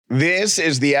This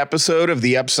is the episode of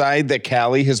The Upside that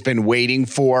Callie has been waiting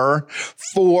for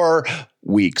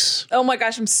weeks. Oh my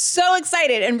gosh, I'm so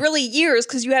excited. And really years,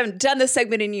 because you haven't done this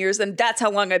segment in years, and that's how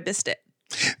long I've missed it.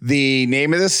 The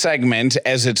name of the segment,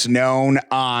 as it's known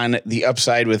on The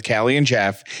Upside with Callie and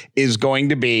Jeff, is going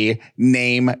to be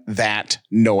Name That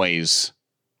Noise.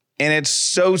 And it's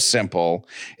so simple.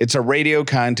 It's a radio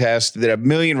contest that a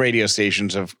million radio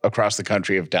stations across the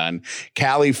country have done.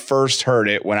 Callie first heard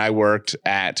it when I worked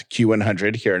at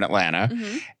Q100 here in Atlanta.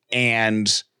 Mm-hmm.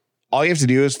 And all you have to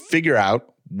do is figure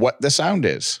out what the sound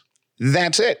is.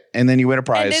 That's it. And then you win a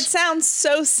prize. And it sounds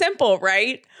so simple,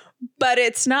 right? But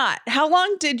it's not. How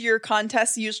long did your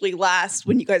contest usually last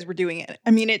when you guys were doing it?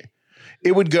 I mean,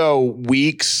 it would go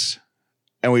weeks.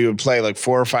 And we would play like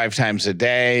 4 or 5 times a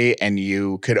day, and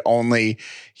you could only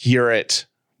hear it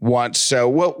once. So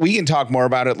we can talk more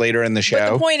about it later in the show.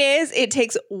 But the point is, it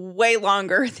takes way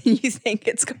longer than you think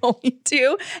it's going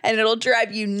to, and it'll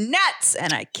drive you nuts,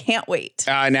 and I can't wait.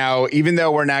 Now, even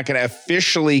though we're not going to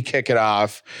officially kick it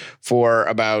off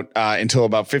for until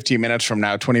about 15 minutes from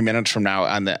now, 20 minutes from now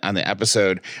on the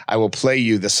episode, I will play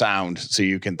you the sound so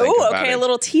you can think about it. Okay, a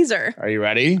little teaser. Are you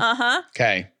ready? Uh-huh.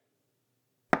 Okay.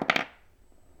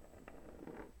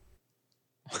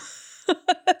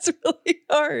 That's really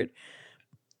hard.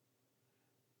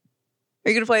 Are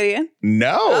you going to play it again?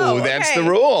 No, that's the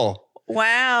rule.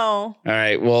 Wow. All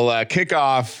right, we'll kick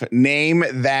off Name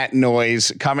That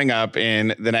Noise coming up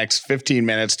in the next 15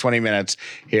 minutes, 20 minutes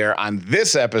here on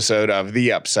this episode of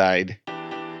The Upside.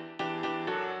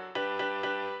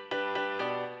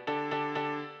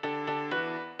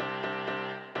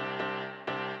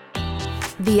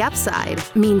 The Upside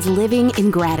means living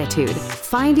in gratitude,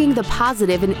 finding the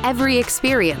positive in every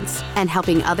experience, and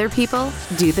helping other people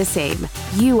do the same.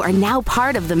 You are now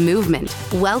part of the movement.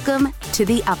 Welcome to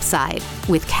The Upside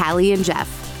with Callie and Jeff.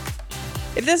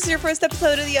 If this is your first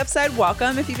episode of The Upside,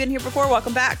 welcome. If you've been here before,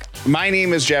 welcome back. My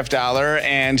name is Jeff Dollar,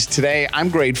 and today I'm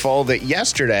grateful that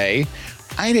yesterday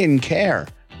I didn't care.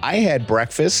 I had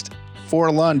breakfast for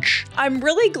lunch. I'm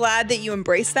really glad that you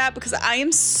embrace that, because I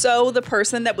am so the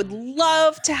person that would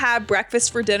love to have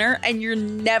breakfast for dinner, and you're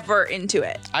never into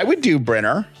it. I would do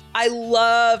Brinner. I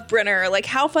love Brinner. Like,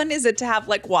 how fun is it to have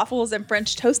like waffles and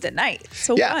French toast at night?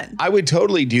 So fun. I would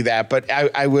totally do that, but I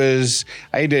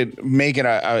had to make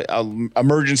an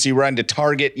emergency run to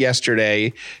Target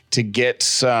yesterday to get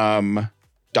some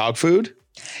dog food.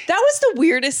 That was the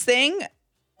weirdest thing.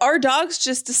 Our dogs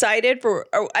just decided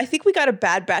I think we got a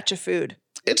bad batch of food.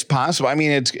 It's possible. I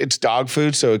mean, it's dog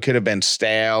food, so it could have been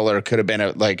stale, or it could have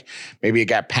been maybe it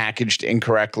got packaged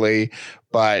incorrectly.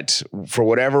 But for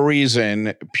whatever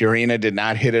reason, Purina did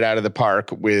not hit it out of the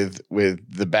park with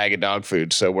the bag of dog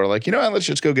food. So we're like, you know what? Let's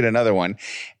just go get another one.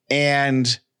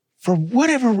 And for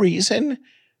whatever reason,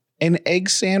 an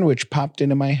egg sandwich popped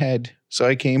into my head. So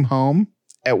I came home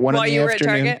at 1 in the afternoon. While you were at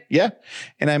Target? Yeah,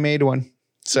 and I made one.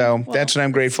 So that's what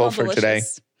I'm grateful for today.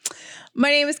 My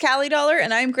name is Callie Dollar,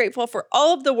 and I'm grateful for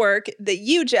all of the work that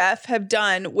you, Jeff, have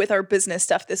done with our business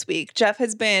stuff this week. Jeff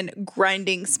has been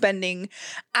spending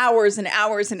hours and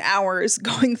hours and hours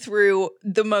going through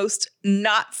the most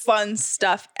not fun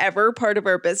stuff ever, part of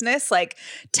our business, like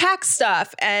tax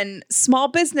stuff and small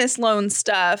business loan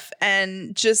stuff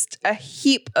and just a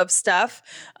heap of stuff.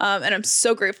 And I'm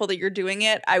so grateful that you're doing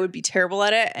it. I would be terrible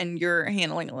at it, and you're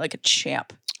handling it like a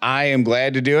champ. I am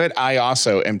glad to do it. I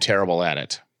also am terrible at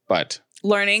it, but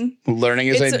learning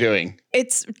as I'm doing.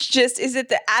 It's just, is it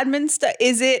the admin stuff?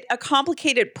 Is it a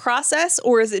complicated process,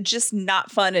 or is it just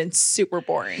not fun and super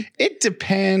boring? It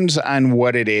depends on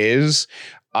what it is.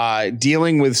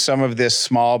 Dealing with some of this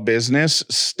small business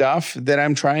stuff that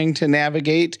I'm trying to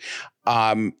navigate.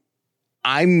 I'm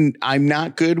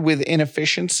not good with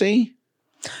inefficiency.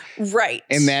 Right.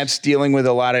 And that's dealing with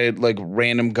a lot of like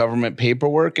random government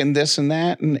paperwork and this and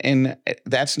that. And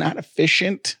that's not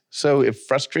efficient. So it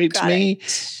frustrates me.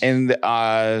 And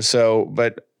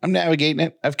but I'm navigating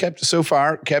it. I've kept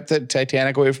the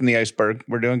Titanic away from the iceberg.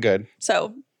 We're doing good.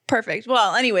 So perfect.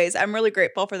 Well, anyways, I'm really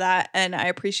grateful for that. And I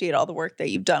appreciate all the work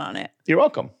that you've done on it. You're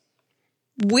welcome.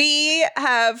 We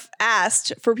have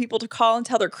asked for people to call and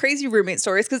tell their crazy roommate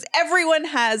stories, because everyone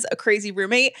has a crazy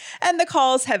roommate, and the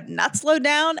calls have not slowed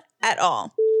down at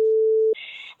all.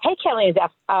 Hey, Kelly and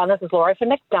Jeff. This is Laura from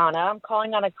McDonough. I'm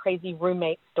calling on a crazy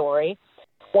roommate story.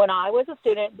 When I was a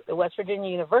student at West Virginia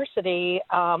University,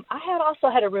 I also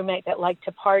had a roommate that liked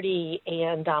to party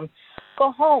and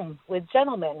go home with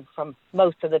gentlemen from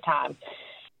most of the time.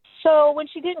 So when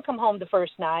she didn't come home the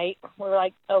first night, we were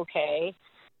like, okay.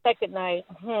 Second night,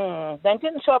 then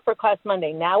didn't show up for class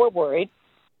Monday. Now we're worried.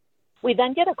 We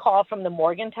then get a call from the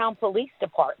Morgantown Police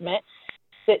Department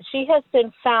that she has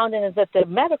been found and is at the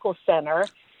medical center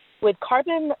with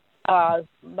carbon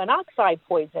monoxide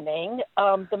poisoning.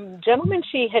 The gentleman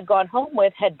she had gone home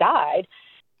with had died,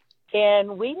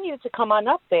 and we needed to come on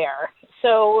up there.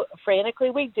 So frantically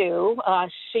we do.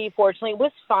 She fortunately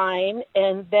was fine,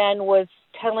 and then was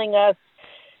telling us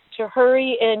to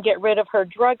hurry and get rid of her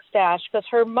drug stash because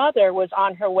her mother was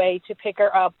on her way to pick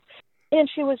her up, and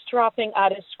she was dropping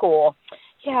out of school.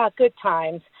 Yeah, good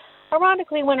times.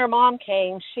 Ironically, when her mom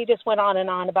came, she just went on and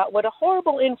on about what a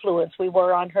horrible influence we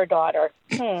were on her daughter.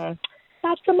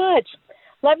 Not so much.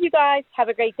 Love you guys. Have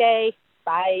a great day.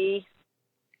 Bye.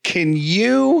 Can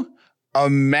you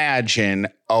imagine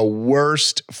a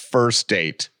worst first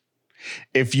date?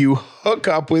 If you hook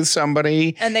up with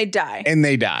somebody and they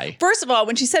die. First of all,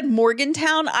 when she said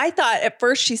Morgantown, I thought at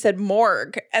first she said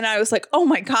morgue. And I was like, oh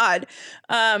my God.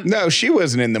 No, she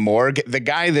wasn't in the morgue. The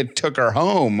guy that took her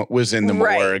home was in the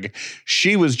morgue.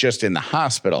 She was just in the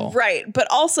hospital. Right. But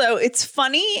also, it's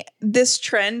funny, this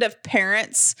trend of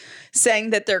parents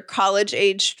saying that their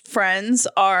college-aged friends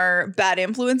are bad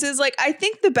influences. Like, I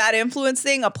think the bad influence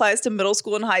thing applies to middle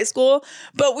school and high school.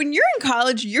 But when you're in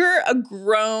college, you're a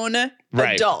grown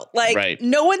adult. Like,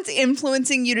 no one's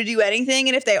influencing you to do anything.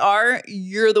 And if they are,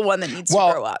 you're the one that needs to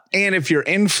grow up. And if you're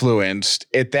influenced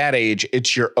at that age,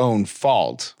 it's your own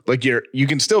fault. Like, you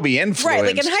can still be influenced. Right.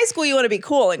 Like, in high school, you want to be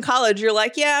cool. In college, you're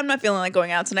like, yeah, I'm not feeling like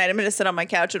going out tonight. I'm going to sit on my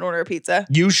couch and order a pizza.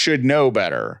 You should know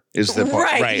better is the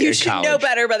point. Right. You should know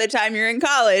better by the time you're in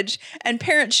college. And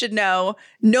parents should know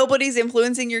nobody's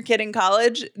influencing your kid in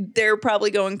college. They're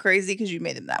probably going crazy because you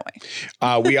made them that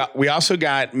way. We also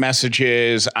got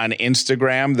messages on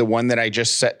Instagram. The one that I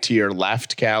just set to your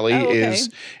left, Callie,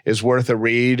 is worth a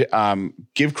read.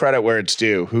 Give credit where it's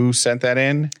due. Who sent that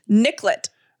in? Nicklet.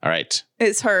 All right.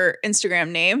 Is her Instagram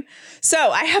name. So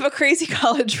I have a crazy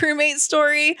college roommate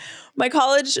story. My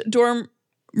college dorm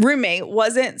roommate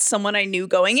wasn't someone I knew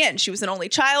going in. She was an only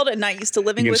child and not used to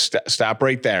living with. Stop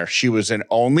right there. She was an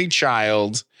only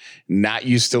child, not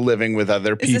used to living with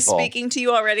other people. Is this speaking to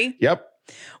you already? Yep.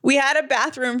 We had a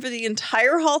bathroom for the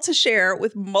entire hall to share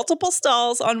with multiple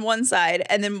stalls on one side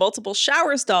and then multiple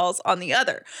shower stalls on the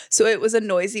other. So it was a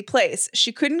noisy place.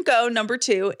 She couldn't go number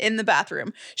 2 in the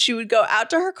bathroom. She would go out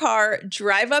to her car,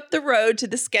 drive up the road to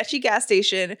the sketchy gas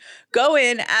station, go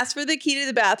in, ask for the key to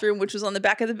the bathroom, which was on the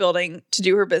back of the building, to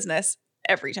do her business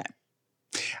every time.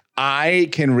 I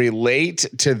can relate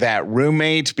to that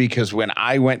roommate because when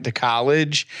I went to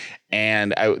college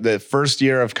and the first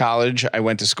year of college, I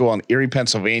went to school in Erie,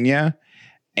 Pennsylvania,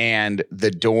 and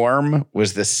the dorm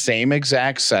was the same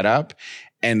exact setup.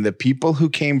 And the people who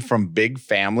came from big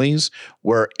families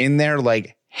were in there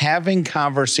like having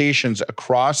conversations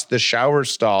across the shower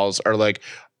stalls or like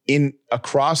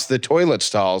across the toilet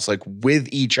stalls, like with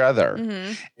each other.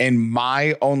 Mm-hmm. And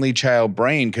my only child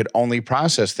brain could only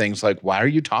process things like, why are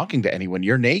you talking to anyone?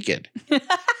 You're naked. You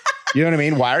know what I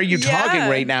mean? Why are you talking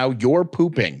right now? You're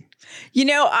pooping. You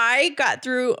know, I got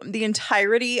through the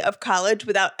entirety of college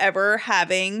without ever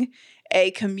having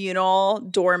a communal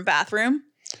dorm bathroom.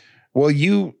 Well,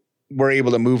 you were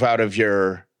able to move out of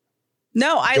your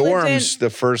I dorms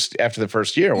lived after the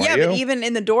first year, weren't you? Yeah, but even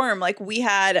in the dorm, like we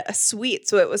had a suite.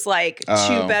 So it was like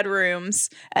 2 bedrooms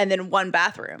and then 1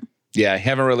 bathroom. Yeah, I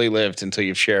haven't really lived until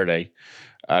you've shared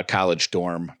a college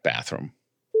dorm bathroom.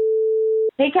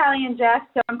 Hey, Callie and Jeff.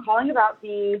 So I'm calling about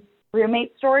the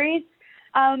roommate stories.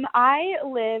 I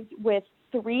lived with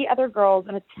 3 other girls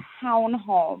in a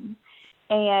townhome,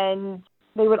 and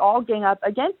they would all gang up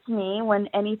against me when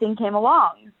anything came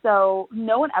along. So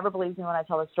no one ever believes me when I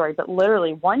tell this story, but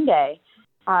literally one day,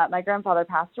 my grandfather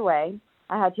passed away.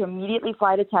 I had to immediately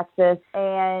fly to Texas,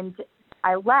 and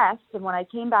I left. And when I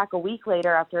came back a week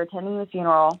later after attending the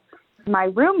funeral, my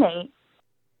roommate,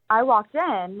 I walked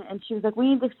in, and she was like, "We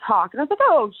need to talk." And I was like,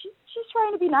 "Oh, she's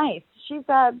trying to be nice. She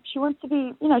wants to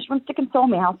be, she wants to console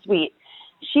me. How sweet."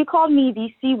 She called me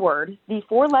the C word, the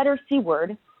 4-letter C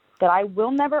word that I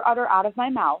will never utter out of my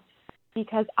mouth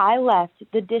because I left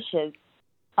the dishes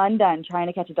undone trying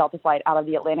to catch a Delta flight out of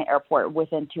the Atlanta airport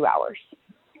within 2 hours.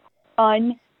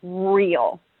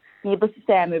 Unreal. Needless to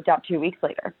say, I moved out 2 weeks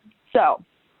later. So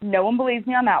no one believes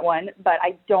me on that one, but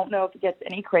I don't know if it gets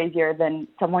any crazier than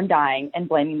someone dying and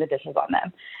blaming the dishes on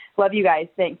them. Love you guys.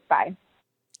 Thanks. Bye.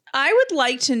 I would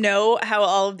like to know how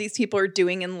all of these people are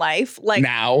doing in life. Like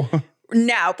now,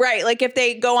 right. Like if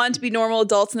they go on to be normal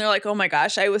adults and they're like, oh my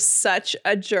gosh, I was such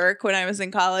a jerk when I was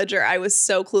in college, or I was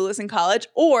so clueless in college,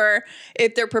 or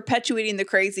if they're perpetuating the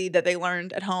crazy that they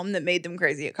learned at home that made them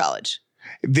crazy at college.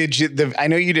 I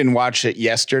know you didn't watch it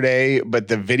yesterday, but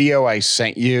the video I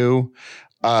sent you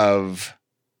of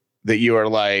that you were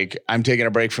like, I'm taking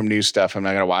a break from new stuff. I'm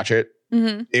not going to watch it.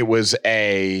 It was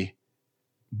a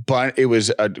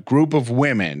group of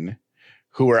women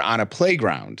who were on a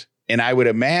playground. And I would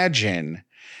imagine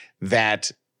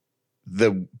that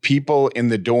the people in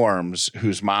the dorms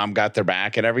whose mom got their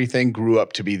back and everything grew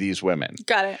up to be these women.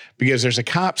 Got it. Because there's a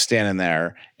cop standing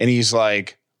there and he's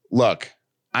like, look,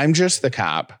 I'm just the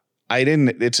cop.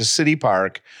 It's a city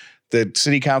park. The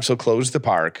city council closed the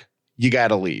park. You got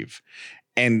to leave.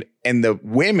 And the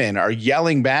women are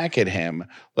yelling back at him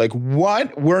like,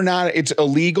 what? It's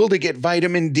illegal to get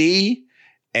vitamin D.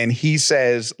 And he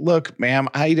says, look, ma'am,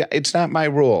 it's not my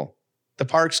rule. The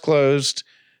park's closed.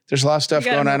 There's a lot of stuff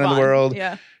going on in the world.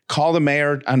 Yeah. Call the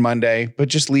mayor on Monday, but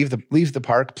just leave the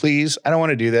park, please. I don't want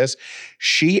to do this.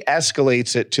 She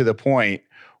escalates it to the point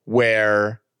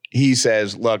where he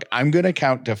says, look, I'm going to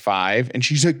count to 5. And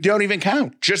she's like, don't even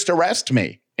count. Just arrest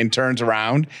me. And turns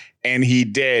around and he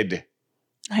did.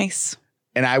 Nice.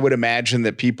 And I would imagine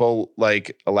that people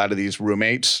like a lot of these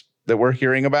roommates that we're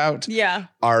hearing about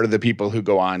are the people who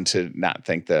go on to not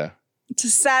think it's a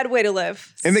sad way to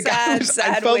live. And the guy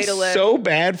I felt so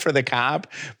bad for the cop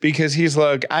because he's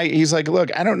like,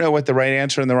 look, I don't know what the right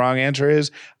answer and the wrong answer is.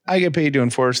 I get paid to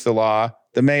enforce the law.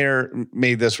 The mayor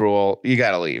made this rule. You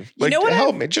got to leave. Like,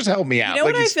 help me out. You know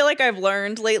what I feel like I've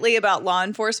learned lately about law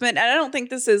enforcement? And I don't think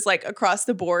this is like across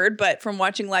the board, but from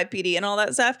watching Live PD and all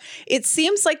that stuff, it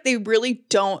seems like they really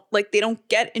don't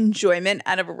get enjoyment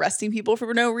out of arresting people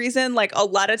for no reason. Like a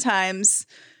lot of times,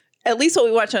 at least what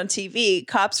we watch on TV,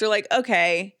 cops are like,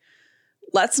 okay,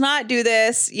 let's not do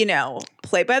this,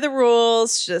 play by the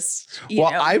rules. Just,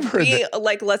 I've heard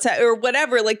like, or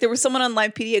whatever. Like there was someone on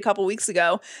Live PD a couple weeks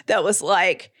ago that was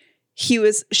like, she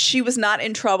was not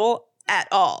in trouble at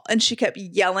all. And she kept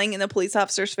yelling in the police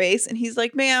officer's face. And he's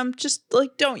like, ma'am, just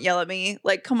like, don't yell at me.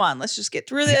 Like, come on, let's just get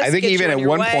through this. I think even at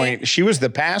one point, she was the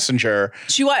passenger.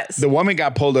 She was. The woman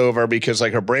got pulled over because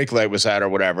like her brake light was out or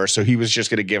whatever. So he was just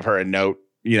going to give her a note,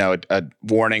 a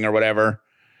warning or whatever.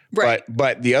 Right.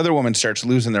 But the other woman starts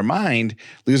losing her mind.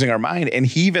 And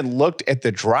he even looked at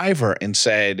the driver and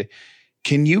said,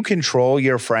 can you control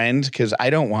your friend? Because I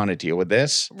don't want to deal with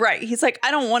this. Right. He's like, I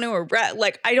don't want to arrest.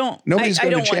 Like, Nobody's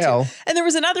going to jail. And there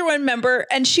was another one member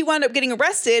and she wound up getting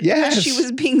arrested because she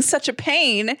was being such a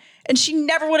pain and she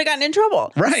never would have gotten in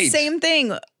trouble. Right. Same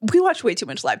thing. We watch way too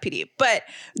much Live PD. But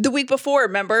the week before,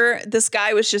 remember, this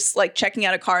guy was just like checking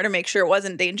out a car to make sure it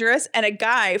wasn't dangerous. And a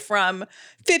guy from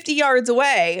 50 yards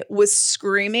away was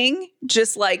screaming,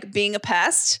 just like being a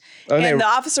pest. And the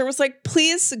officer was like,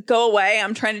 please go away.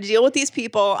 I'm trying to deal with these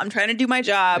people. I'm trying to do my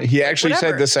job. He actually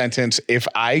said the sentence, if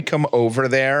I come over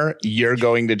there, you're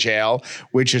going to jail,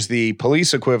 which is the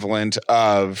police equivalent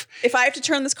of... if I have to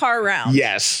turn this car around.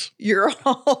 Yes. You're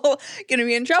all going to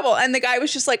be in trouble. And the guy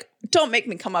was just like, don't make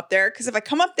me come up there. Because if I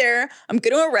come up there, I'm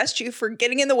going to arrest you for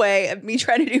getting in the way of me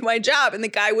trying to do my job. And the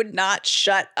guy would not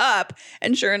shut up.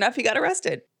 And sure enough, he got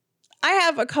arrested. I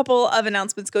have a couple of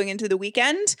announcements going into the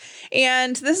weekend,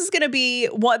 and this is going to be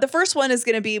the first one is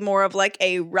going to be more of like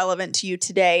a relevant to you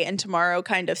today and tomorrow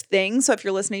kind of thing. So if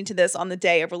you're listening to this on the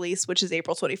day of release, which is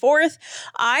April 24th,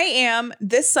 I am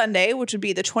this Sunday, which would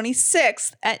be the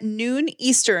 26th at noon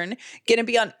Eastern, going to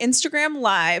be on Instagram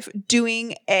Live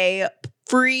doing a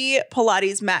free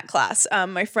Pilates mat class.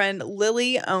 My friend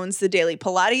Lily owns the Daily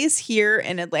Pilates here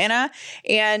in Atlanta,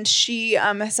 and she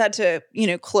has had to,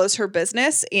 close her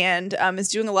business and is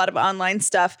doing a lot of online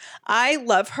stuff. I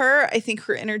love her. I think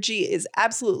her energy is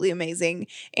absolutely amazing.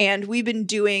 And we've been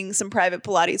doing some private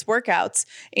Pilates workouts,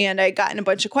 and I gotten a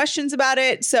bunch of questions about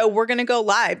it. So we're going to go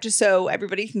live just so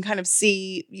everybody can kind of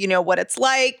see, what it's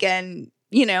like, and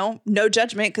no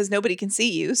judgment because nobody can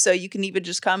see you. So you can even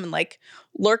just come and like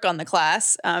lurk on the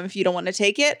class if you don't want to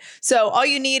take it. So all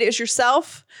you need is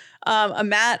yourself, a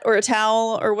mat or a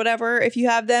towel or whatever if you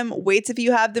have them, weights if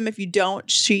you have them. If you don't,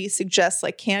 she suggests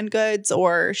like canned goods,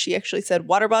 or she actually said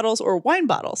water bottles or wine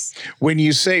bottles. When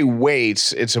you say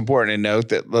weights, it's important to note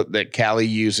that Callie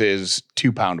uses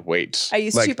 2-pound weights. I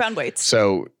use 2-pound weights.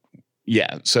 So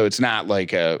yeah. So it's not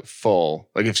like a full,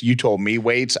 like if you told me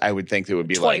weights, I would think it would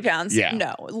be 20 pounds. Yeah.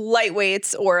 No, light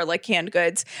weights or like canned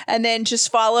goods. And then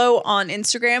just follow on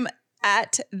Instagram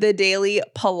at The Daily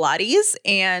Pilates.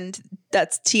 And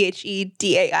that's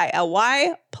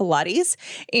TheDaily Pilates.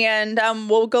 And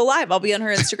we'll go live. I'll be on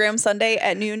her Instagram Sunday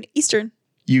at noon Eastern.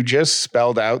 You just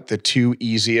spelled out the two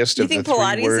easiest of the three words. You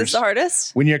think Pilates is the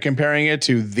hardest? When you're comparing it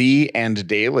to the and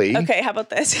daily. Okay, how about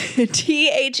this?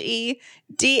 TheDaily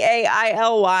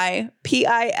Pilates.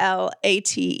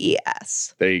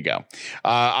 There you go.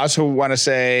 I also want to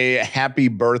say happy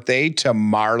birthday to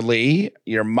Marley.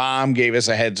 Your mom gave us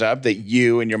a heads up that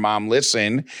you and your mom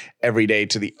listen, every day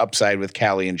to the Upside with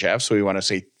Callie and Jeff. So we want to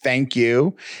say thank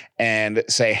you and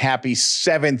say happy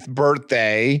 7th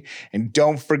birthday. And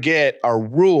don't forget our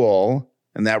rule.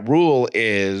 And that rule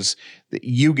is that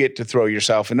you get to throw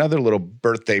yourself another little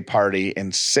birthday party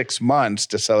in 6 months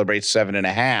to celebrate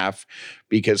 7.5,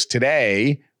 because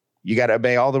today you got to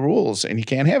obey all the rules and you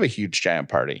can't have a huge giant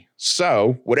party.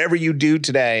 So whatever you do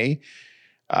today,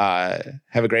 have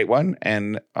a great one,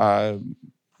 and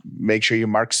make sure you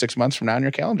mark 6 months from now on your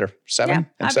calendar. 7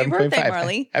 and 7.5. Happy birthday,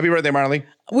 Marley. Happy birthday, Marley.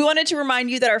 We wanted to remind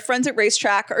you that our friends at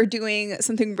Racetrack are doing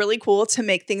something really cool to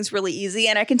make things really easy.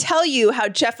 And I can tell you how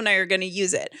Jeff and I are going to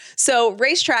use it. So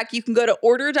Racetrack, you can go to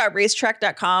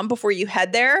order.racetrack.com before you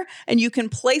head there, and you can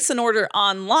place an order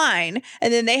online.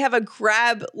 And then they have a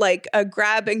grab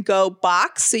and go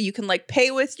box. So you can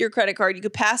pay with your credit card. You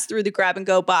could pass through the grab and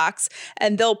go box,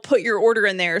 and they'll put your order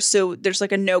in there. So there's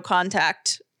a no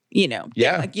contact, you don't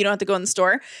have to go in the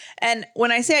store. And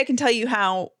when I say I can tell you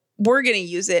how we're going to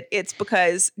use it, it's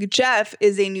because Jeff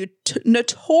is a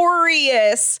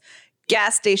notorious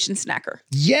gas station snacker.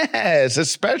 Yes,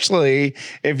 especially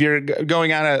if you're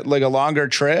going on a longer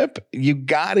trip, you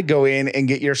got to go in and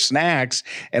get your snacks.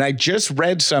 And I just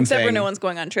read something. Except for no one's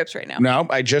going on trips right now. No,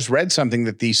 I just read something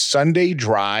that the Sunday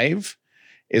drive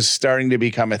is starting to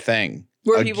become a thing.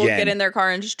 Where people get in their car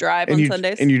and just drive on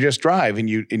Sundays. And you just drive, and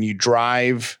you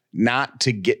drive not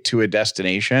to get to a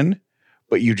destination,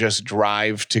 but you just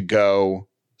drive to go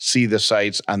see the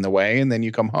sights on the way, and then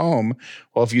you come home.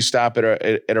 Well, if you stop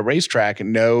at a racetrack,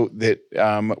 and know that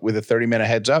with a 30-minute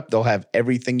heads up, they'll have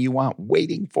everything you want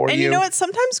waiting for you. And you know what?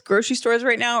 Sometimes grocery stores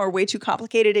right now are way too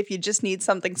complicated. If you just need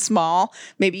something small,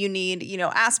 maybe you need,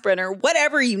 aspirin or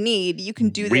whatever you need, you can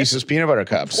do this. Reese's peanut butter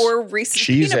cups. Or Reese's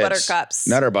peanut butter cups.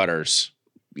 Nutter Butters.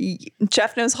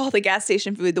 Jeff knows all the gas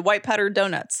station food, the white powder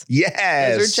donuts.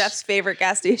 Yes. Those are Jeff's favorite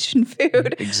gas station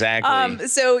food. Exactly.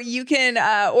 So you can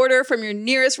order from your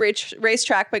nearest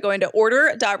racetrack by going to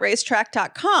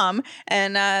order.racetrack.com,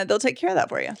 and they'll take care of that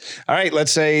for you. All right.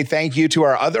 Let's say thank you to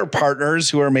our other partners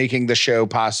who are making the show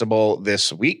possible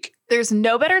this week. There's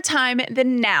no better time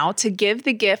than now to give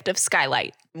the gift of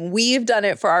Skylight. We've done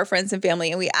it for our friends and family,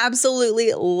 and we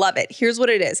absolutely love it. Here's what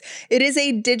it is. It is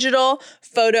a digital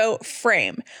photo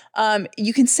frame.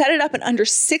 You can set it up in under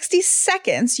 60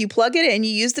 seconds. You plug it in,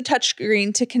 you use the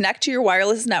touchscreen to connect to your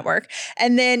wireless network,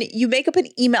 and then you make up an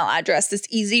email address that's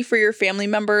easy for your family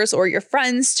members or your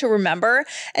friends to remember,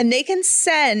 and they can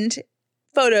send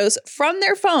photos from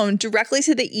their phone directly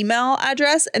to the email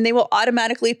address, and they will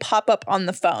automatically pop up on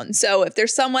the phone. So if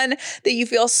there's someone that you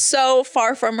feel so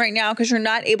far from right now because you're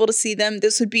not able to see them,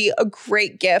 this would be a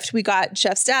great gift. We got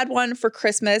Jeff's dad one for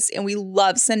Christmas, and we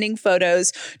love sending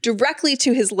photos directly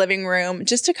to his living room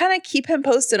just to kind of keep him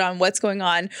posted on what's going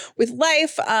on with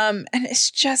life. And it's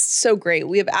just so great.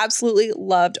 We have absolutely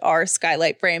loved our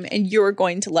Skylight frame, and you're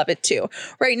going to love it too.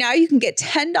 Right now, you can get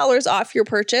 $10 off your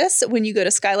purchase when you go to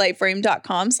skylightframe.com/upside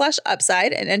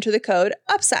and enter the code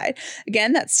UPSIDE.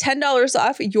 Again, that's $10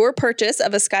 off your purchase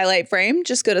of a Skylight frame.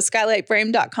 Just go to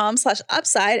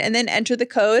skylightframe.com/upside and then enter the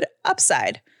code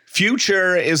UPSIDE.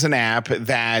 Future is an app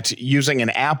that, using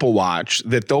an Apple Watch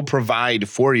that they'll provide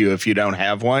for you if you don't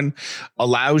have one,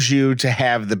 allows you to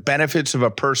have the benefits of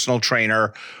a personal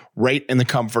trainer right in the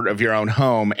comfort of your own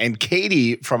home. And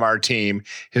Katie from our team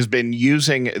has been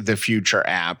using the Future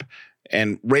app.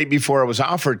 And right before it was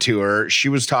offered to her, she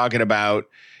was talking about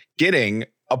getting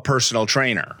a personal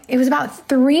trainer. It was about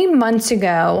 3 months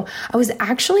ago. I was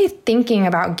actually thinking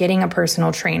about getting a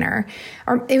personal trainer.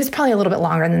 Or it was probably a little bit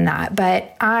longer than that,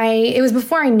 but it was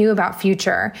before I knew about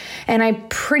Future. And I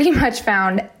pretty much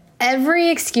found every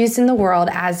excuse in the world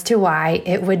as to why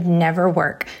it would never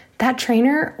work. That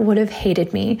trainer would have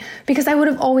hated me because I would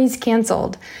have always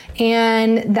canceled.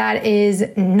 And that is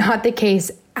not the case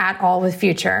at all with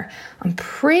Future. I'm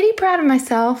pretty proud of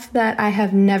myself that I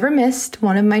have never missed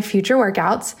one of my Future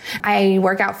workouts. I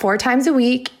work out 4 times a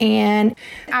week, and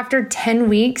after 10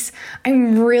 weeks,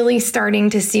 I'm really starting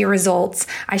to see results.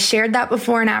 I shared that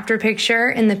before and after picture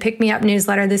in the Pick Me Up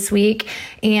newsletter this week,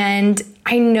 and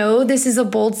I know this is a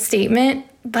bold statement,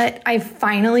 but I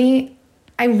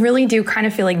really do kind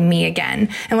of feel like me again.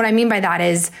 And what I mean by that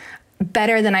is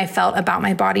better than I felt about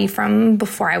my body from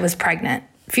before I was pregnant.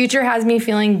 Future has me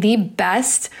feeling the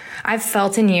best I've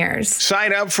felt in years.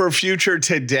 Sign up for Future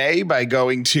today by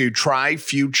going to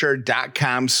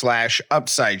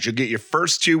tryfuture.com/upside. You'll get your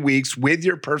first 2 weeks with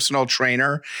your personal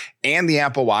trainer and the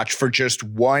Apple Watch for just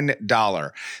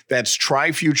 $1. That's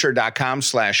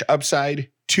tryfuture.com/upside.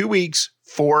 2 weeks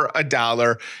for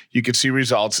 $1. You can see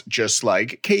results just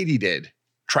like Katie did.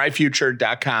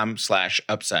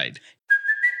 Tryfuture.com/upside.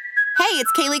 Hey,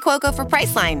 it's Kaylee Cuoco for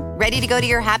Priceline. Ready to go to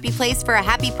your happy place for a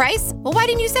happy price? Well, why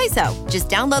didn't you say so? Just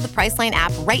download the Priceline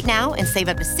app right now and save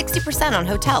up to 60% on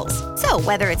hotels. So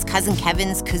whether it's Cousin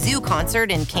Kevin's Kazoo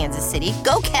Concert in Kansas City,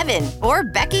 go Kevin, or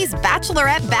Becky's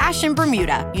Bachelorette Bash in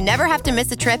Bermuda, you never have to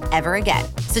miss a trip ever again.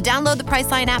 So download the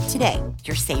Priceline app today.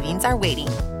 Your savings are waiting.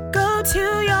 Go to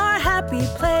your happy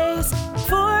place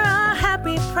for a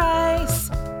happy price.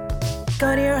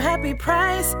 Go to your happy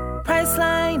price,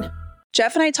 Priceline.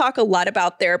 Jeff and I talk a lot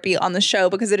about therapy on the show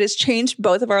because it has changed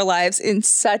both of our lives in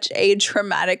such a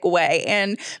dramatic way.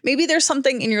 And maybe there's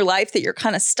something in your life that you're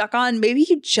kind of stuck on. Maybe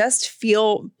you just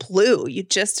feel blue. You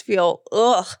just feel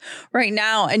right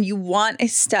now, and you want a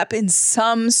step in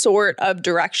some sort of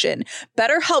direction.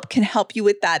 BetterHelp can help you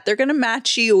with that. They're going to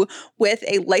match you with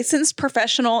a licensed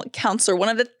professional counselor, one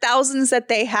of the thousands that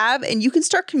they have, and you can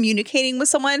start communicating with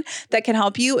someone that can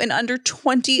help you in under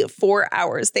 24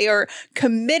 hours. They are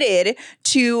committed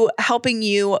to helping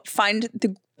you find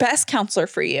the best counselor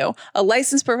for you, a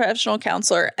licensed professional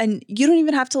counselor, and you don't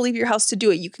even have to leave your house to do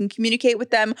it. You can communicate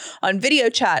with them on video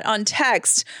chat, on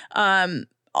text,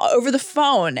 over the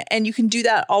phone, and you can do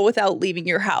that all without leaving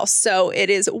your house. So it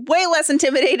is way less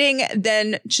intimidating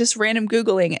than just random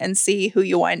Googling and see who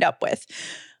you wind up with.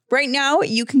 Right now,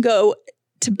 you can go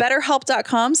to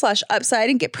betterhelp.com/upside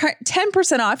and get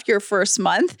 10% off your first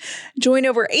month. Join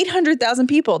over 800,000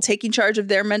 people taking charge of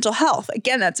their mental health.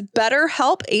 Again, that's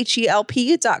betterhelp,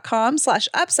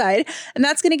 HELP.com/upside. And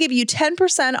that's going to give you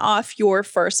 10% off your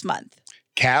first month.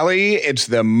 Callie, it's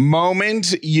the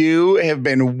moment you have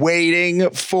been waiting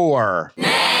for.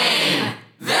 Name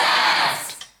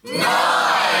that noise!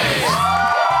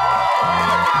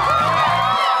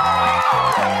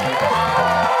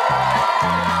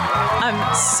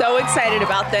 I'm so excited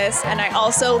about this, and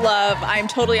I'm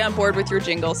totally on board with your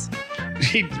jingles.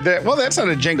 Well, that's not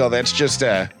a jingle. That's just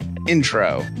a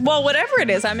intro. Well, whatever it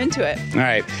is, I'm into it. All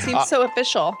right. Seems so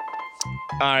official.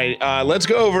 All right. Let's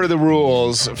go over the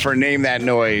rules for Name That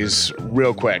Noise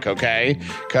real quick, okay?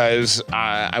 Because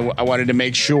I wanted to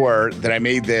make sure that I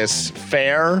made this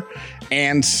fair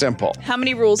and simple. How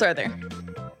many rules are there?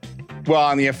 Well,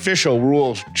 on the official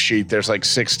rule sheet, there's like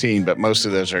 16, but most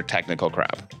of those are technical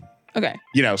crap. Okay.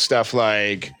 You know, stuff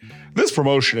like, this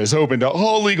promotion is open to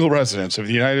all legal residents of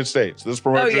the United States. This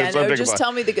promotion is open just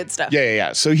tell me the good stuff.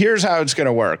 Yeah. So here's how it's going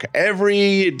to work.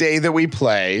 Every day that we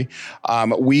play,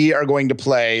 we are going to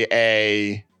play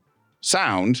a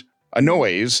sound, a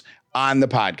noise on the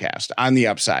podcast, on the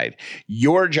Upside.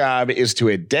 Your job is to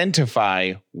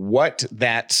identify what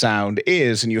that sound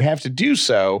is, and you have to do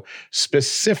so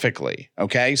specifically.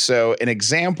 Okay. So an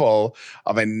example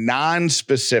of a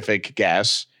non-specific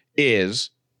guess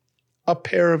is a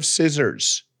pair of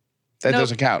scissors. That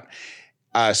doesn't count.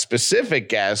 A specific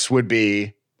guess would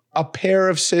be a pair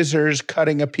of scissors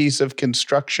cutting a piece of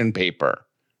construction paper.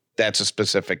 That's a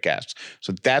specific guess.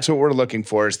 So that's what we're looking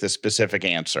for, is the specific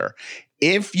answer.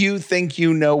 If you think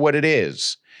you know what it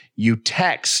is, you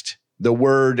text the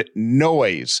word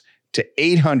noise to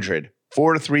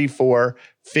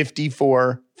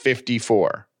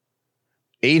 800-434-5454.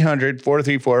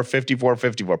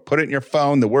 800-434-5454. Put it in your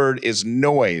phone. The word is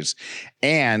noise.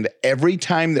 And every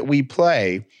time that we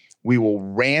play, we will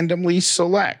randomly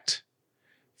select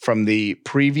from the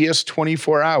previous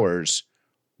 24 hours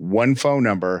one phone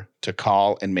number to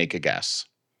call and make a guess.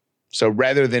 So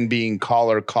rather than being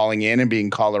caller calling in and being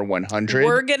caller 100,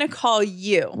 we're going to call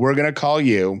you. We're going to call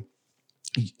you.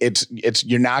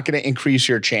 You're not going to increase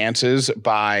your chances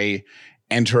by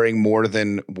entering more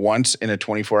than once in a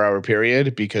 24-hour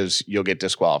period, because you'll get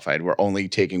disqualified. We're only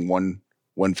taking one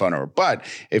phone number. But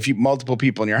if multiple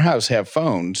people in your house have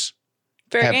phones,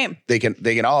 fair game. They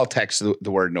can all text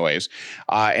the word noise,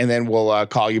 and then we'll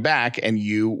call you back, and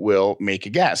you will make a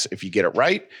guess. If you get it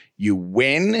right, you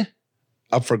win.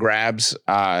 Up for grabs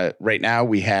right now,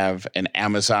 we have an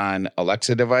Amazon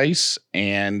Alexa device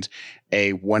and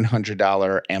a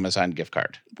 $100 Amazon gift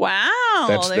card.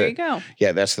 Wow, there you go.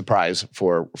 Yeah, that's the prize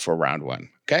for round one.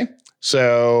 Okay,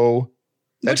 so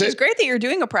that's Which is great that you're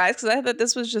doing a prize, because I thought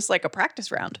this was just like a practice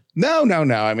round. No.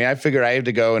 I mean, I figured I had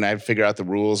to go and I'd figure out the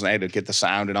rules and I had to get the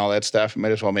sound and all that stuff. I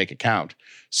might as well make it count.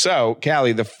 So,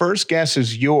 Callie, the first guess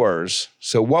is yours.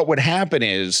 So what would happen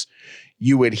is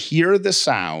you would hear the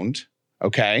sound.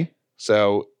 Okay,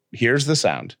 so here's the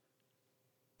sound.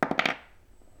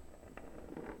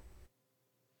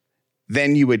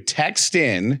 Then you would text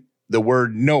in the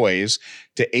word noise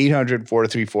to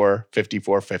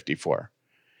 800-434-5454.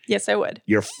 Yes, I would.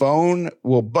 Your phone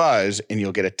will buzz and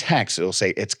you'll get a text. It'll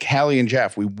say, it's Callie and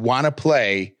Jeff. We want to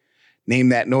play Name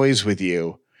That Noise with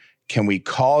you. can we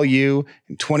call you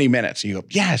in 20 minutes? And you go,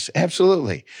 yes,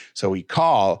 absolutely. So we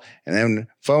call, and then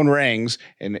phone rings,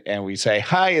 and we say,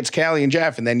 hi, it's Callie and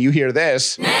Jeff. And then you hear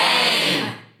this.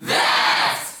 Name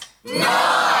that noise.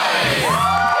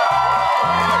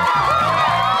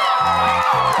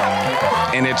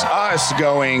 And it's us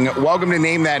going, welcome to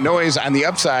Name That Noise on the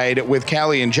Upside with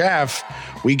Callie and Jeff.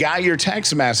 We got your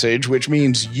text message, which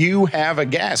means you have a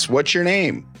guess. What's your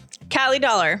name? Callie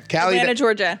Dollar, Atlanta,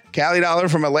 Georgia. Callie Dollar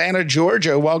from Atlanta,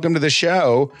 Georgia. Welcome to the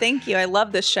show. Thank you. I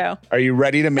love this show. Are you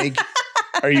ready to make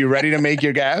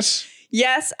your guess?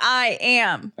 Yes, I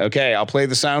am. Okay, I'll play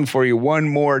the sound for you one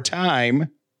more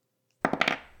time.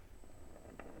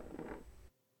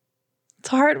 It's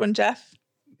a hard one, Jeff.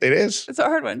 It is. It's a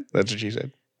hard one. That's what she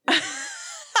said.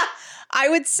 I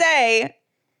would say,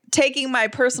 taking my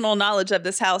personal knowledge of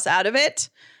this house out of it,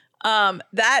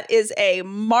 that is a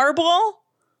marble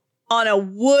on a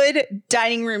wood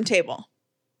dining room table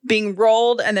being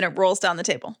rolled, and then it rolls down the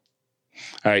table.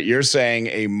 All right, you're saying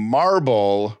a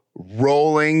marble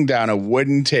rolling down a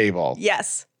wooden table.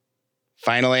 Yes.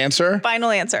 Final answer?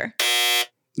 Final answer.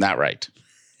 Not right.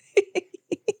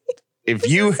 This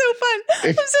is so fun.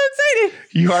 I'm so excited.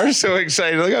 You are so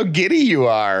excited. Look how giddy you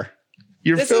are.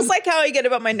 This is like how I get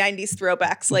about my 90s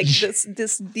throwbacks. Like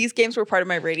these games were part of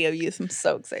my radio youth. I'm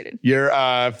so excited. You're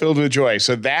filled with joy.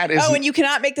 So that is. Oh, and you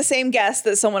cannot make the same guess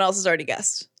that someone else has already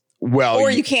guessed. Well,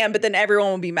 or you can, but then everyone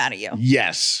will be mad at you.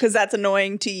 Yes. Because that's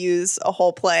annoying to use a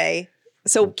whole play.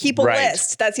 So keep a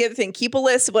list. That's the other thing. Keep a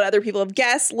list of what other people have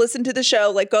guessed. Listen to the show.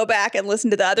 Like, go back and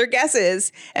listen to the other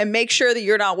guesses and make sure that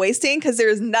you're not wasting, because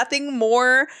there's nothing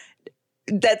more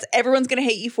that's everyone's going to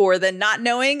hate you for than not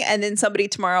knowing, and then somebody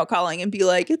tomorrow calling and be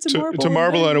like, it's a marble. It's a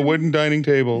marble on a wooden dining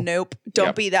table. Nope.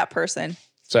 Don't be that person.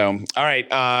 So, all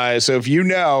right. So if you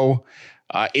know,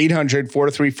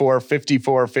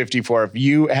 800-434-5454, if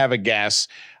you have a guess,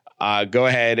 go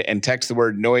ahead and text the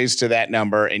word noise to that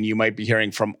number, and you might be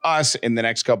hearing from us in the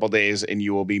next couple days, and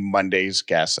you will be Monday's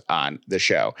guest on the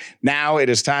show. Now it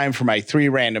is time for my 3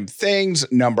 random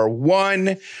things. Number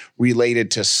 1, related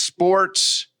to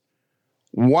sports.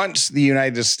 Once the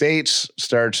United States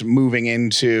starts moving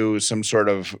into some sort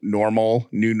of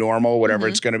new normal, whatever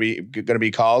it's going to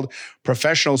be called,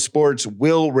 professional sports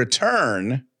will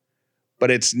return, but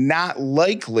it's not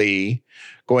likely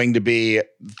going to be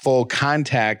full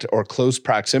contact or close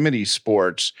proximity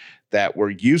sports that we're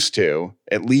used to,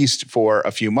 at least for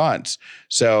a few months.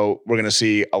 So we're going to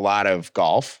see a lot of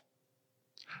golf,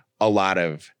 a lot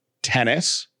of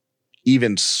tennis,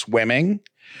 even swimming.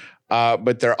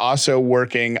 But they're also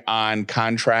working on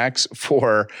contracts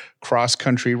for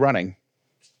cross-country running.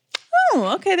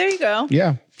 Oh, okay. There you go.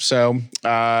 Yeah. So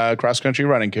cross-country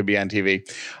running could be on TV.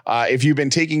 If you've been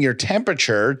taking your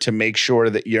temperature to make sure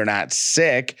that you're not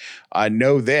sick,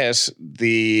 know this: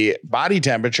 the body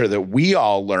temperature that we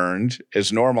all learned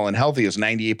is normal and healthy is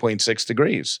 98.6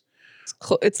 degrees.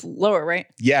 It's lower, right?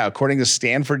 Yeah. According to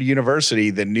Stanford University,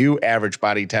 the new average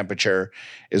body temperature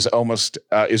is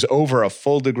is over a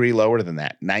full degree lower than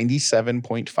that,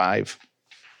 97.5.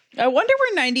 I wonder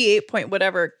where 98 point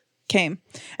whatever came.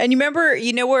 And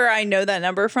you know where I know that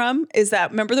number from?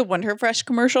 Remember the Winter Fresh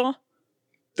commercial?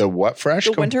 The what fresh?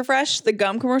 The Winter Fresh, the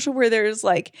gum commercial, where there's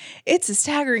like, it's a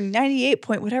staggering 98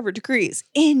 point whatever degrees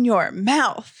in your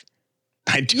mouth.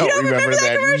 I don't remember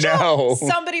that. No.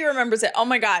 Somebody remembers it. Oh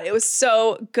my God. It was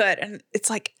so good. And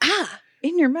it's like,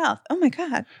 in your mouth. Oh my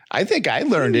God. I think I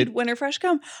learned it. Winter Fresh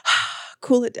gum.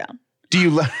 Cool it down. Do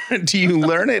you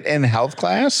learn it in health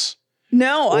class?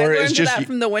 No, I learned that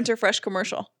from the Winter Fresh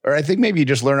commercial. Or I think maybe you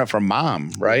just learn it from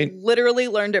mom, right? Literally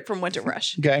learned it from Winter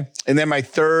Fresh. Okay. And then my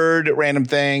third random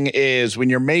thing is when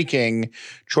you're making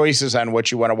choices on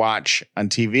what you want to watch on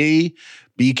TV,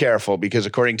 be careful, because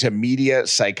according to media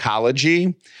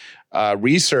psychology,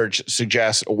 research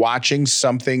suggests watching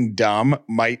something dumb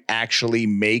might actually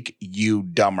make you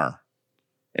dumber.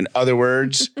 In other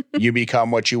words, you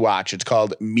become what you watch. It's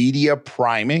called media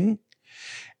priming.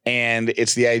 And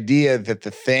it's the idea that the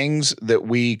things that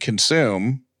we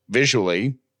consume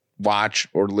visually, watch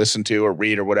or listen to or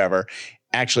read or whatever,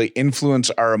 actually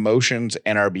influence our emotions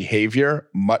and our behavior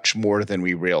much more than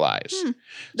we realize.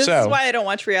 This is why I don't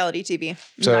watch reality TV.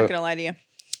 I'm not going to lie to you.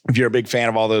 If you're a big fan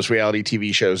of all those reality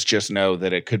TV shows, just know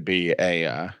that it could be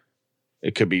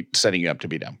setting you up to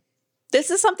be dumb. This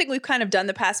is something we've kind of done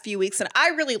the past few weeks, and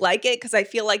I really like it because I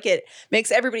feel like it makes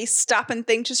everybody stop and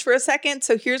think just for a second.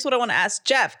 So here's what I want to ask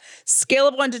Jeff. Scale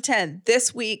of 1 to 10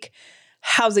 this week,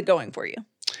 how's it going for you?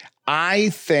 I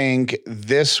think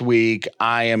this week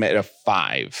I am at a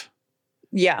 5.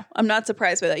 Yeah, I'm not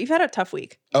surprised by that. You've had a tough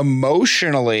week.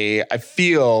 Emotionally, I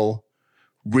feel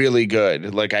really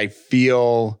good. Like I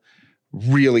feel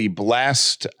really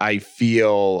blessed. I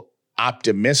feel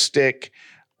optimistic.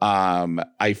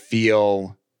 I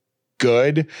feel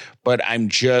good, but I'm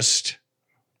just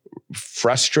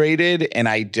frustrated, and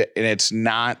it's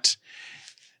not,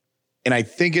 and I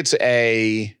think it's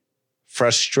a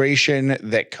frustration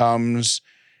that comes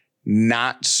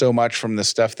not so much from the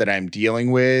stuff that I'm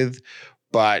dealing with,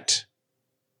 but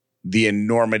the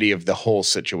enormity of the whole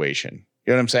situation.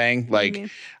 You know what I'm saying?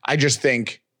 Like, I just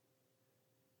think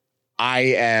I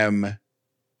am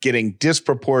getting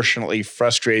disproportionately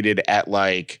frustrated at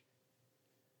like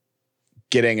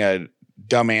getting a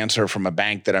dumb answer from a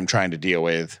bank that I'm trying to deal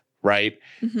with, right?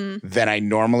 Than I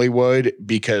normally would,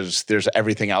 because there's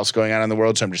everything else going on in the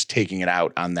world. So I'm just taking it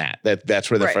out on that.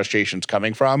 That's where the frustration's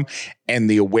coming from. And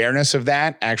the awareness of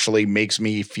that actually makes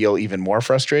me feel even more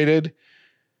frustrated.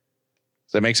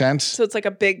 Does that make sense? So it's like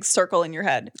a big circle in your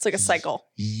head. It's like a cycle.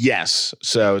 Yes.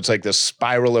 So it's like the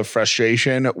spiral of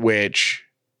frustration, which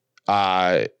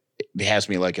has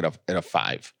me like at a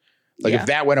 5. Like if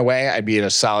that went away, I'd be at a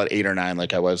solid 8 or 9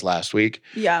 like I was last week.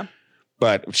 Yeah.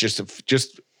 But it's just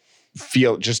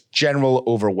general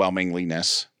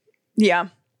overwhelmingness. Yeah.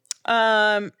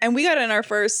 And we got in our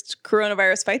first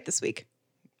coronavirus fight this week.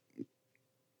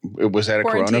 Was that a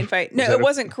quarantine corona fight? No, it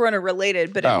wasn't corona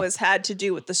related, but it had to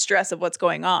do with the stress of what's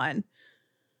going on.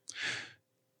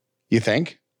 You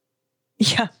think?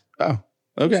 Yeah. Oh,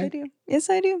 okay.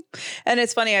 Yes, I do. And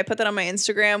it's funny. I put that on my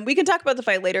Instagram. We can talk about the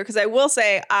fight later, because I will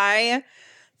say I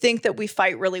think that we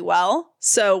fight really well.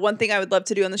 So one thing I would love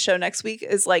to do on the show next week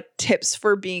is like tips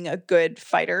for being a good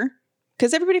fighter,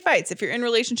 because everybody fights. If you're in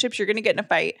relationships, you're going to get in a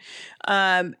fight.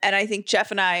 And I think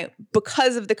Jeff and I,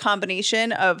 because of the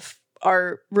combination of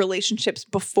our relationships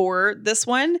before this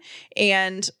one,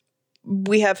 and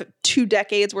we have 2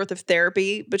 decades worth of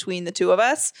therapy between the two of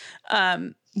us,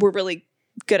 we're really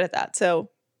good at that.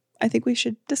 So I think we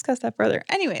should discuss that further.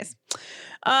 Anyways,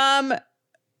 are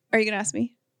you going to ask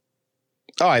me?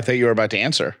 Oh, I thought you were about to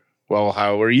answer. Well,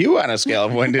 how are you on a scale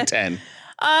of 1 to 10?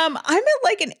 I'm at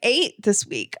like an 8 this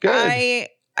week. Good.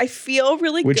 I feel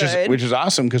really good. Which is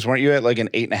awesome, because weren't you at like an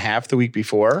 8.5 the week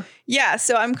before? Yeah.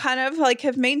 So I'm kind of like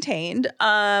have maintained.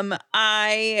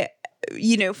 I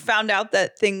found out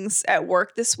that things at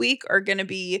work this week are going to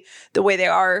be the way they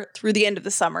are through the end of the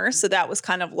summer. So that was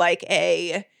kind of like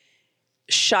a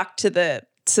shock to the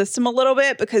system a little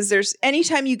bit, because there's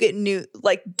anytime you get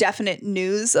definite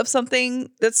news of something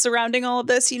that's surrounding all of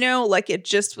this, like it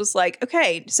just was like,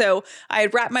 okay, so I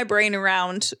had wrapped my brain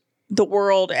around the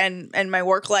world and my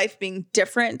work life being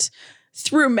different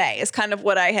through May is kind of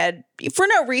what I had, for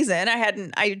no reason.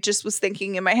 I just was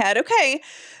thinking in my head, okay,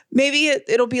 maybe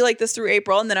it'll be like this through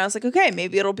April. And then I was like, okay,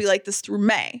 maybe it'll be like this through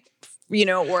May,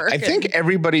 at work. I think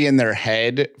everybody in their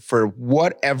head, for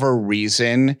whatever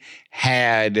reason,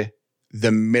 had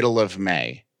the middle of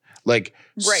May. Like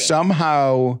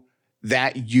somehow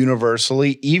that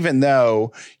universally, even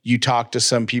though you talk to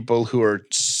some people who are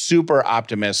super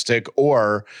optimistic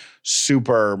or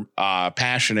super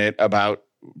passionate about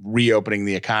reopening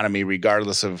the economy,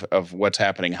 regardless of what's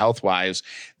happening health-wise,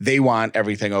 they want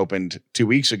everything opened 2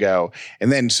 weeks ago.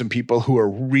 And then some people who are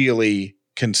really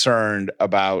concerned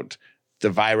about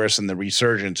the virus and the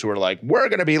resurgence, who are like, we're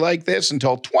going to be like this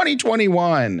until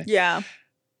 2021. Yeah.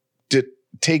 To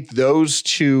take those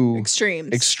two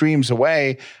extremes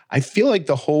away, I feel like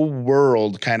the whole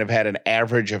world kind of had an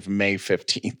average of May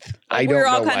 15th. We're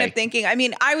all kind of thinking,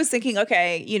 I was thinking,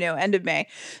 okay, end of May.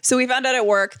 So we found out at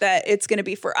work that it's going to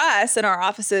be for us in our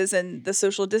offices and the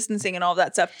social distancing and all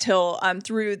that stuff till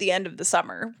through the end of the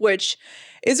summer, which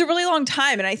is a really long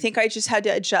time. And I think I just had to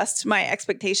adjust my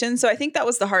expectations. So I think that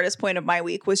was the hardest point of my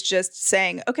week, was just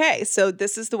saying, okay, so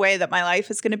this is the way that my life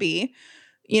is going to be,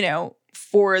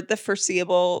 for the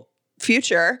foreseeable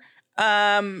future.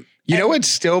 What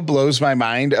still blows my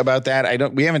mind about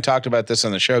that? We haven't talked about this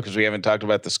on the show because we haven't talked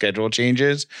about the schedule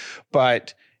changes,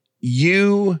 but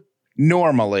you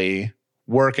normally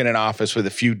work in an office with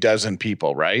a few dozen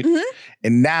people, right? Mm-hmm.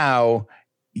 And now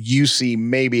you see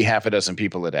maybe half a dozen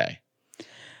people a day.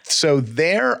 So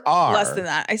there are less than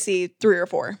that. I see 3 or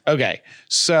 4. Okay.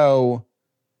 So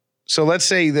let's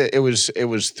say that it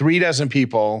was 3 dozen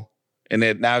people,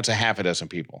 and now it's a half a dozen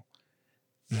people.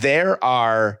 There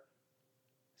are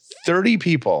 30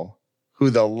 people who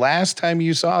the last time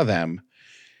you saw them,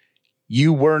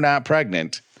 you were not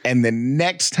pregnant. And the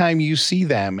next time you see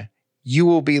them, you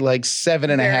will be like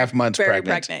 7.5 months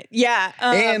pregnant. Yeah.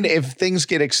 And if things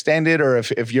get extended, or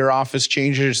if your office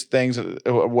changes things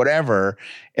or whatever,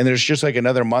 and there's just like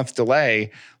another month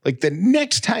delay, like the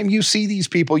next time you see these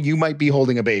people, you might be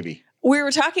holding a baby. We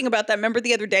were talking about that. Remember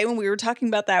the other day when we were talking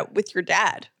about that with your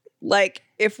dad? Like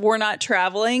if we're not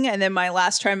traveling and then my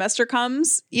last trimester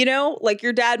comes, you know, like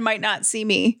your dad might not see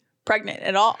me pregnant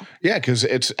at all. Yeah, because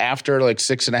it's after like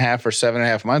 6.5 or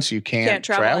 7.5 months, you can't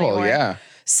travel. Anymore. Yeah.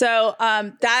 So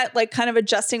that like kind of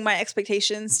adjusting my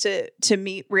expectations to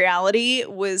meet reality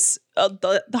was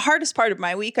the hardest part of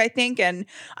my week, I think. And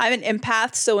I'm an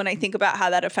empath. So when I think about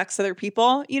how that affects other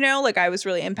people, you know, like I was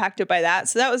really impacted by that.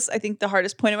 So that was, I think, the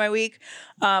hardest point of my week.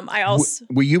 I also...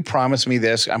 Will you promise me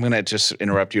this? I'm going to just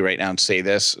interrupt you right now and say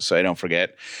this so I don't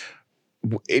forget.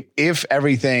 If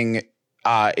everything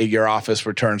at your office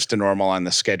returns to normal on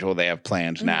the schedule they have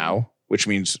planned now, which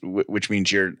means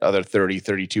your other 30,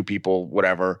 32 people,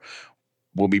 whatever,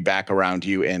 will be back around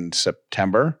you in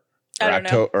September or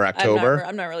October.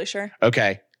 I'm not really sure.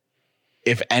 Okay.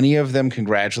 If any of them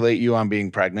congratulate you on being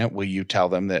pregnant, will you tell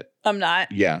them that? I'm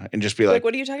not. Yeah. And just be like,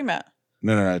 what are you talking about?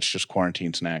 No. It's just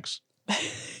quarantine snacks.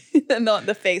 And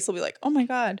the face will be like, oh my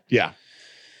God. Yeah.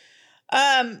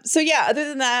 So yeah, other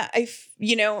than that,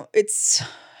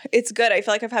 it's good. I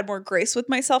feel like I've had more grace with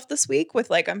myself this week with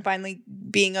like, I'm finally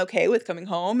being okay with coming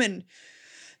home and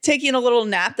taking a little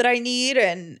nap that I need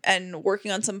and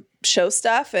working on some show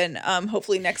stuff. And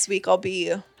hopefully next week I'll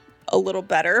be a little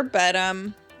better, but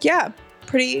yeah,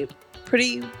 pretty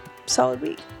solid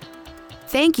week.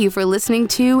 Thank you for listening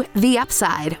to The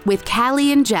Upside with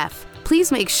Callie and Jeff.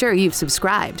 Please make sure you've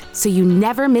subscribed so you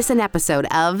never miss an episode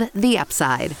of The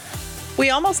Upside. We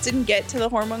almost didn't get to the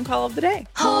hormone call of the day.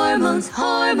 Hormones,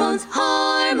 hormones,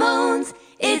 hormones.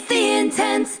 It's the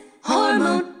intense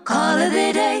hormone call of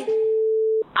the day.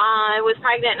 I was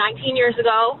pregnant 19 years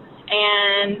ago,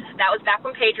 and that was back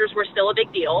when pagers were still a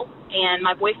big deal. And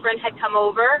my boyfriend had come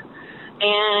over,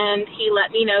 and he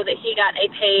let me know that he got a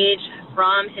page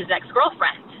from his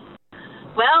ex-girlfriend.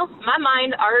 Well, my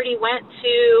mind already went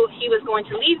to he was going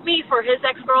to leave me for his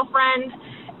ex-girlfriend,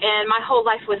 and my whole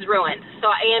life was ruined. So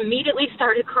I immediately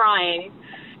started crying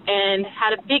and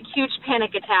had a big, huge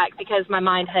panic attack because my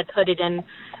mind had put it in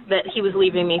that he was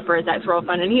leaving me for his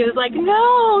ex-girlfriend. And he was like,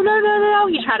 no.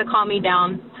 He tried to calm me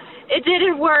down. It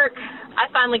didn't work. I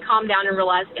finally calmed down and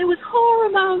realized it was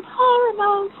hormones.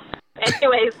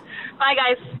 Anyways, bye,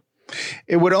 guys.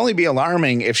 It would only be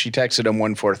alarming if she texted him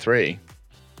 143.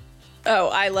 Oh,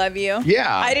 I love you.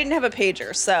 Yeah. I didn't have a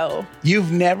pager, so.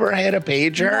 You've never had a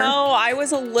pager? No, I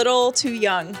was a little too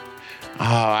young. Oh,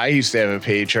 I used to have a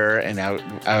pager, and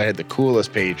I had the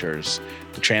coolest pagers.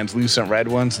 The translucent red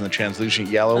ones and the translucent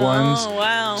yellow ones. Oh,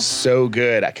 wow. So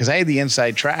good. Because I had the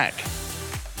inside track.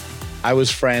 I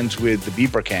was friends with the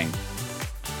Beeper King.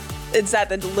 Is that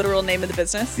the literal name of the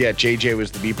business? Yeah, JJ was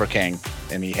the Beeper King,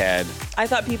 and he had... I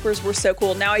thought beepers were so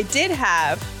cool. Now, I did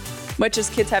have... much as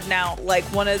kids have now, like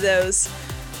one of those,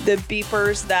 the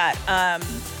beepers that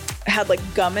had like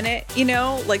gum in it, you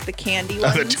know, like the candy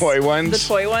ones. Oh, the toy ones? The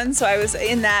toy ones. So I was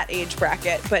in that age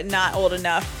bracket, but not old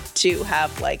enough to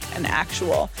have like an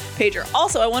actual pager.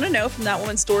 Also, I want to know from that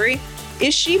woman's story,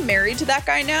 is she married to that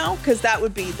guy now? Because that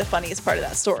would be the funniest part of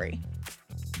that story.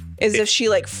 Is if she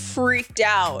like freaked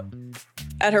out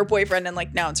at her boyfriend and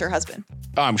like now it's her husband.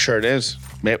 Oh, I'm sure it is.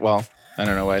 Well, I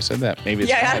don't know why I said that. Maybe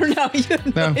it's I don't know. You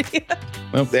have no idea.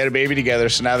 Well, they had a baby together,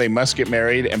 so now they must get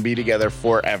married and be together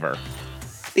forever.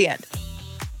 The end.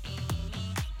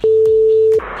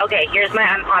 Okay, here's my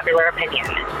unpopular opinion.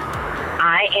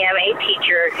 I am a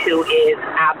teacher who is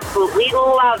absolutely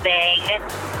loving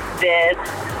this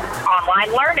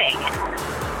online learning.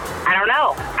 I don't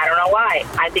know why.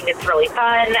 I think it's really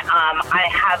fun. I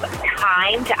have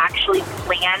time to actually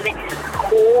plan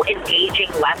cool, engaging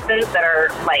lessons that are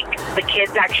like the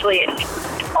kids actually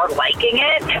are liking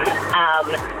it.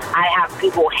 I have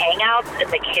Google Hangouts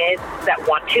and the kids that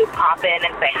want to pop in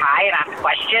and say hi and ask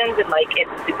questions, and like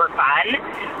it's super fun.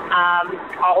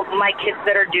 All of my kids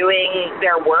that are doing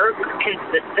their work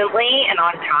consistently and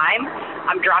on time,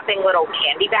 I'm dropping little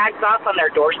candy bags off on their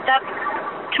doorstep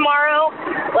tomorrow.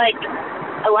 Like,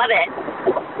 I love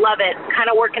it. Kind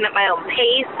of working at my own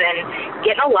pace and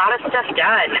getting a lot of stuff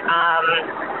done.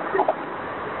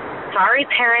 Sorry,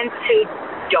 parents who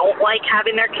don't like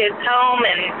having their kids home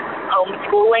and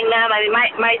homeschooling them. I mean,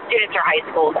 my students are high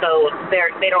school, so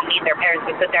they don't need their parents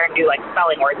to sit there and do like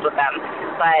spelling words with them.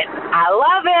 But I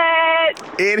love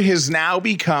it. It has now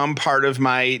become part of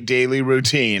my daily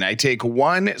routine. I take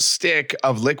 1 stick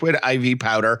of liquid IV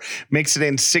powder, mix it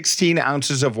in 16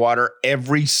 ounces of water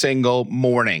every single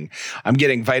morning. I'm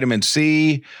getting vitamin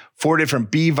C, 4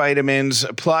 different B vitamins.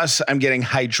 Plus, I'm getting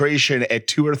hydration at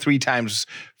 2 or 3 times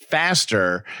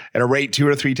faster, at a rate 2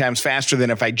 or 3 times faster than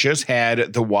if I just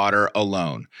had the water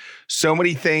alone. So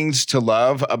many things to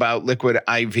love about Liquid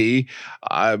IV,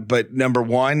 but number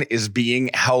one is being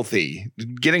healthy.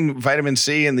 Getting vitamin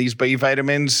C and these B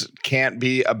vitamins can't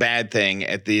be a bad thing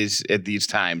at these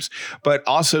times, but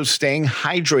also staying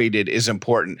hydrated is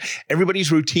important. Everybody's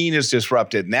routine is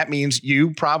disrupted, and that means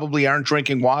you probably aren't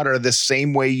drinking water the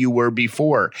same way you were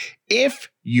before. If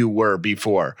you were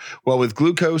before. Well, with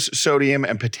glucose, sodium,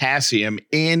 and potassium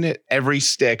in every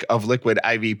stick of Liquid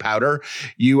IV powder,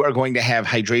 you are going to have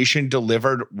hydration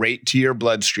delivered right to your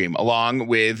bloodstream along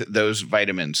with those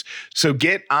vitamins. So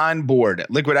get on board.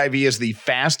 Liquid IV is the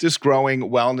fastest growing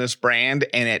wellness brand,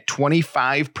 and at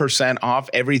 25% off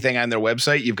everything on their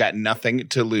website, you've got nothing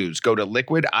to lose. Go to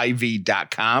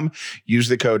liquidiv.com. Use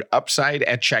the code UPSIDE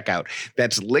at checkout.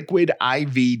 That's liquidiv.com.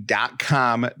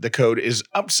 The code is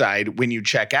UPSIDE when you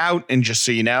check out. And just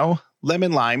so you know,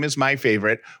 lemon lime is my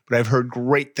favorite, but I've heard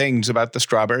great things about the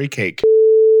strawberry cake.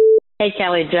 Hey,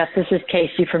 Callie, Jeff, this is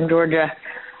Casey from Georgia.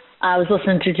 I was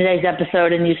listening to today's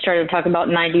episode and you started talking about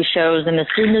 90s shows. And as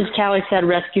soon as Callie said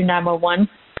Rescue 911,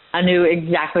 I knew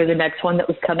exactly the next one that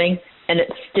was coming. And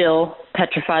it still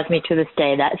petrifies me to this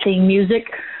day. That theme music,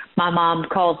 my mom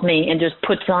calls me and just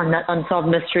puts on that Unsolved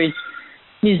Mysteries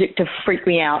music to freak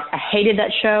me out. I hated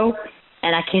that show.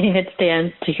 And I can't even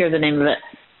stand to hear the name of it.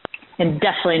 And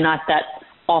definitely not that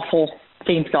awful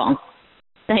theme song.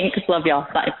 Thanks. Love y'all.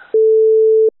 Bye.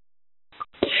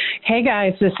 Hey,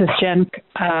 guys. This is Jen.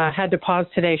 Had to pause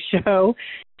today's show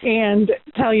and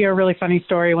tell you a really funny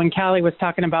story. When Callie was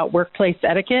talking about workplace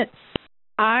etiquette,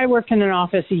 I worked in an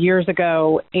office years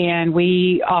ago, and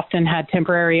we often had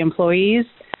temporary employees.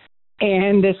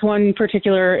 And this one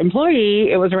particular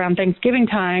employee, it was around Thanksgiving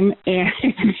time, and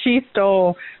she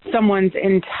stole someone's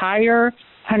entire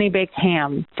honey-baked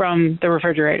ham from the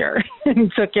refrigerator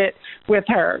and took it with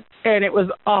her. And it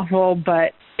was awful,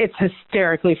 but it's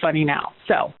hysterically funny now.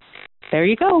 So there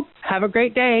you go. Have a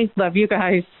great day. Love you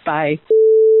guys. Bye.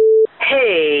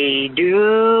 Hey,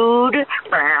 dude.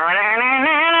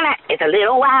 It's a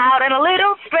little wild and a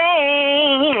little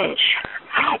strange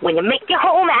when you make your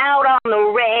home out on the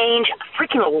range. I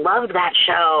freaking loved that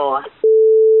show.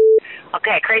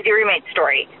 Okay, crazy roommate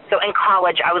story. So in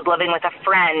college, I was living with a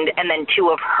friend and then 2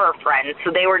 of her friends.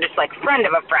 So they were just like friend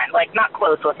of a friend, like not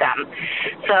close with them.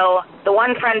 So the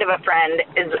one friend of a friend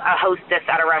is a hostess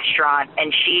at a restaurant,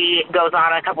 and she goes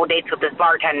on a couple dates with this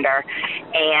bartender.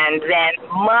 And then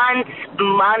months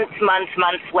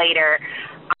later,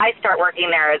 I start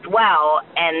working there as well,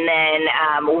 and then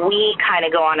we kind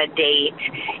of go on a date,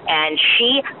 and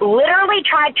she literally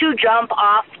tried to jump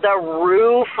off the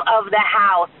roof of the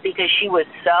house because she was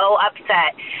so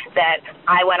upset that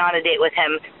I went on a date with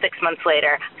him 6 months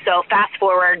later. So fast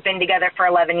forward, been together for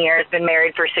 11 years, been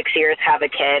married for 6 years, have a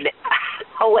kid.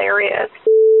 Hilarious.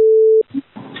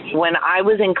 When I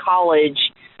was in college,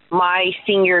 my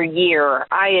senior year,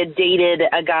 I had dated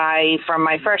a guy from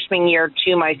my freshman year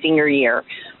to my senior year.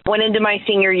 Went into my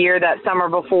senior year that summer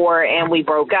before, and we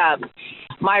broke up.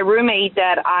 My roommate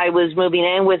that I was moving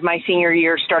in with my senior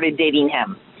year started dating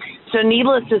him. So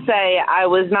needless to say, I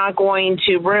was not going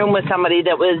to room with somebody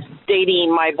that was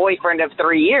dating my boyfriend of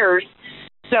 3 years.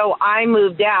 So I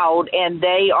moved out, and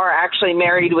they are actually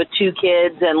married with 2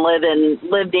 kids and live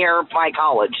near my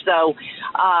college. So,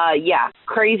 yeah,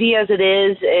 crazy as it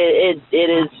is,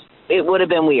 it would have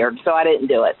been weird. So I didn't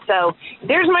do it. So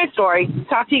there's my story.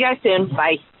 Talk to you guys soon.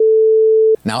 Bye.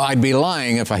 Now, I'd be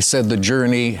lying if I said the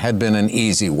journey had been an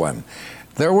easy one.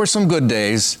 There were some good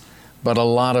days, but a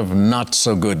lot of not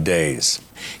so good days.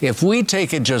 If we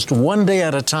take it just one day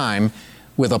at a time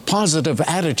with a positive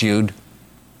attitude,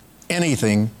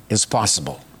 anything is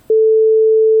possible.